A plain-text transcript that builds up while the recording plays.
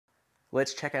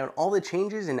Let's check out all the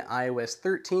changes in iOS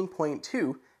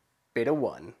 13.2 Beta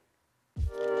 1.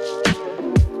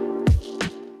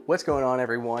 What's going on,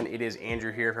 everyone? It is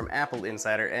Andrew here from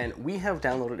AppleInsider, and we have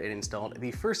downloaded and installed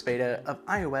the first beta of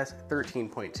iOS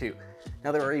 13.2.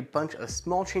 Now, there are a bunch of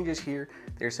small changes here.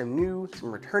 There's some new,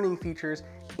 some returning features,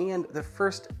 and the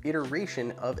first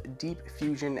iteration of Deep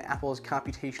Fusion, Apple's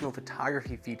computational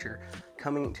photography feature,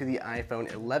 coming to the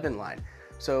iPhone 11 line.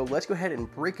 So let's go ahead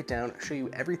and break it down, show you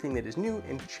everything that is new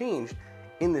and changed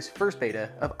in this first beta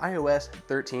of iOS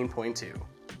 13.2.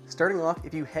 Starting off,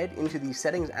 if you head into the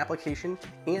Settings application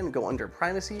and go under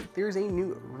Privacy, there's a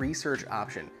new Research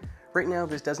option. Right now,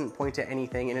 this doesn't point to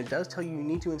anything, and it does tell you you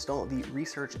need to install the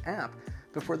Research app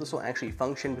before this will actually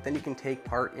function, but then you can take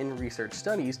part in research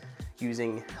studies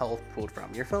using health pulled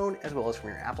from your phone as well as from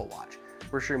your Apple Watch.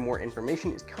 We're sure more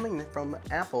information is coming from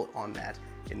Apple on that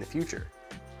in the future.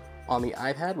 On the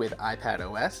iPad with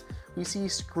iPadOS, we see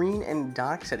screen and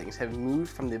dock settings have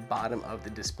moved from the bottom of the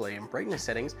display and brightness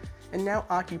settings and now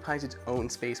occupies its own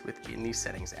space within the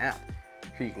Settings app.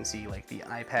 Here you can see like the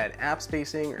iPad app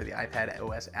spacing or the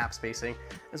iPadOS app spacing,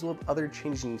 as well as other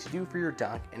changes you need to do for your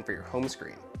dock and for your home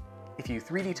screen. If you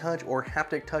 3D touch or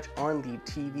haptic touch on the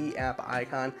TV app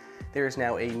icon, there is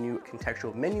now a new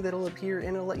contextual menu that'll appear,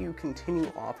 and it'll let you continue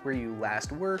off where you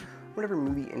last were, whatever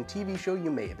movie and TV show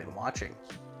you may have been watching.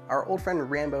 Our old friend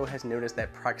Rambo has noticed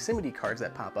that proximity cards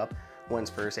that pop up, ones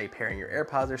for, say, pairing your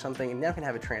AirPods or something, and now can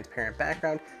have a transparent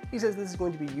background. He says this is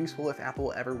going to be useful if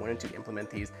Apple ever wanted to implement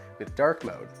these with dark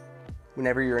mode.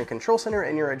 Whenever you're in Control Center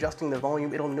and you're adjusting the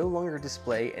volume, it'll no longer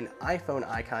display an iPhone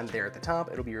icon there at the top.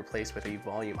 It'll be replaced with a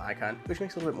volume icon, which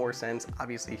makes a little bit more sense,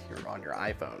 obviously, here on your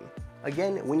iPhone.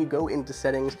 Again, when you go into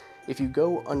Settings, if you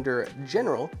go under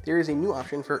General, there is a new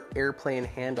option for AirPlay and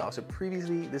Handoff. So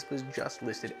previously, this was just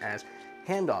listed as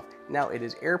Handoff. Now it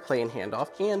is AirPlay and Handoff,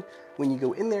 and when you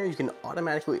go in there, you can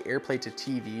automatically AirPlay to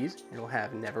TVs. You'll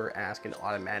have Never Ask and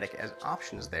Automatic as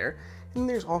options there. And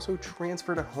there's also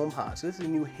Transfer to HomePod. So this is a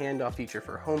new handoff feature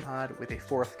for HomePod with a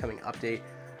forthcoming update.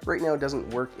 Right now it doesn't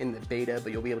work in the beta,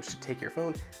 but you'll be able to take your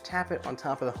phone, tap it on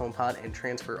top of the HomePod, and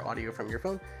transfer audio from your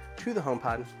phone to the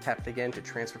HomePod, tap it again to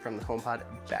transfer from the HomePod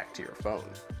back to your phone.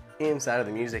 Inside of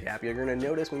the Music app, you're going to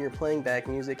notice when you're playing back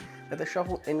music that the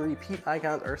shuffle and repeat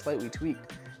icons are slightly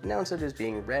tweaked. Now, instead of just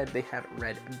being red, they have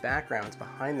red backgrounds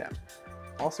behind them.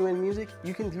 Also in Music,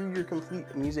 you can view your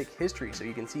complete music history, so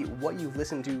you can see what you've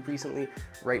listened to recently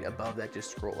right above that.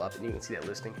 Just scroll up and you can see that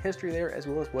listening history there, as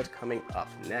well as what's coming up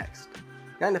next.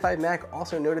 9to5Mac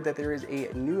also noted that there is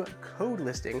a new code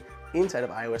listing inside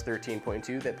of iOS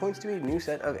 13.2 that points to a new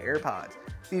set of AirPods.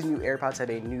 These new AirPods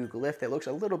have a new glyph that looks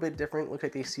a little bit different. Looks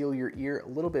like they seal your ear a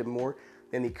little bit more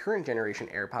than the current generation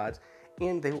AirPods,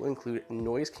 and they will include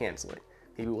noise canceling.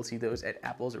 Maybe we'll see those at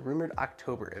Apple's rumored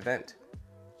October event.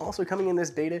 Also coming in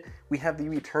this beta, we have the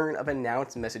return of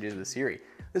announced messages with Siri.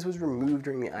 This was removed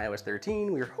during the iOS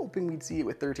 13. We were hoping we'd see it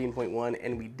with 13.1,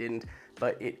 and we didn't,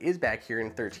 but it is back here in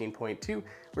 13.2,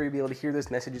 where you'll be able to hear those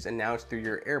messages announced through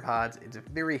your AirPods. It's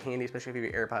very handy, especially if you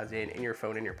have your AirPods in your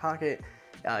phone in your pocket.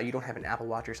 You don't have an Apple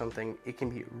Watch or something. It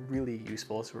can be really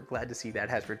useful, so we're glad to see that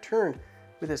has returned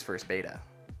with this first beta.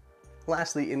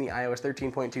 Lastly, in the iOS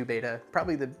 13.2 beta,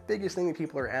 probably the biggest thing that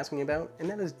people are asking about, and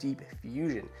that is Deep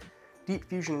Fusion. Deep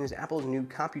Fusion is Apple's new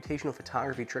computational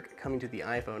photography trick coming to the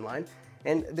iPhone line,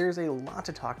 and there's a lot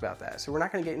to talk about that, so we're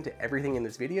not going to get into everything in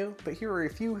this video, but here are a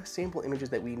few sample images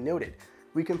that we noted.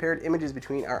 We compared images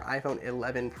between our iPhone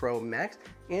 11 Pro Max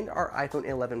and our iPhone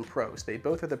 11 Pro. So they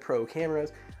both are the Pro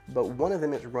cameras, but one of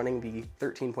them is running the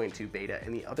 13.2 beta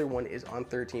and the other one is on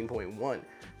 13.1. So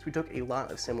we took a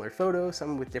lot of similar photos,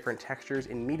 some with different textures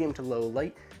in medium to low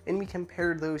light, and we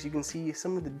compared those. You can see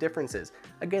some of the differences.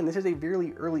 Again, this is a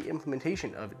very early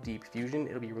implementation of Deep Fusion.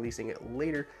 It'll be releasing it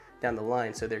later down the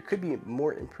line, so there could be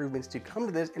more improvements to come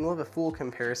to this, and we'll have a full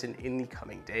comparison in the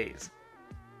coming days.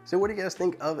 So what do you guys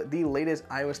think of the latest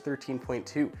iOS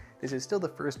 13.2? This is still the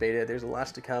first beta, there's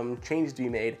lots to come, changes to be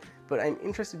made, but I'm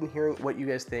interested in hearing what you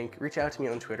guys think. Reach out to me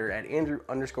on Twitter at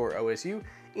Andrew_OSU,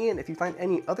 and if you find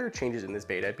any other changes in this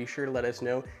beta, be sure to let us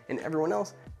know, and everyone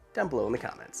else down below in the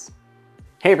comments.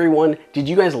 Hey everyone, did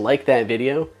you guys like that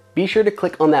video? Be sure to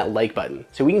click on that like button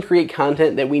so we can create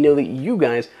content that we know that you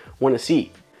guys want to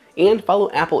see. And follow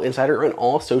AppleInsider on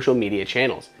all social media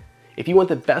channels. If you want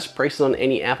the best prices on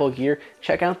any Apple gear,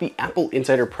 check out the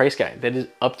AppleInsider price guide that is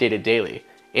updated daily.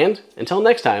 And until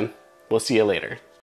next time, we'll see you later.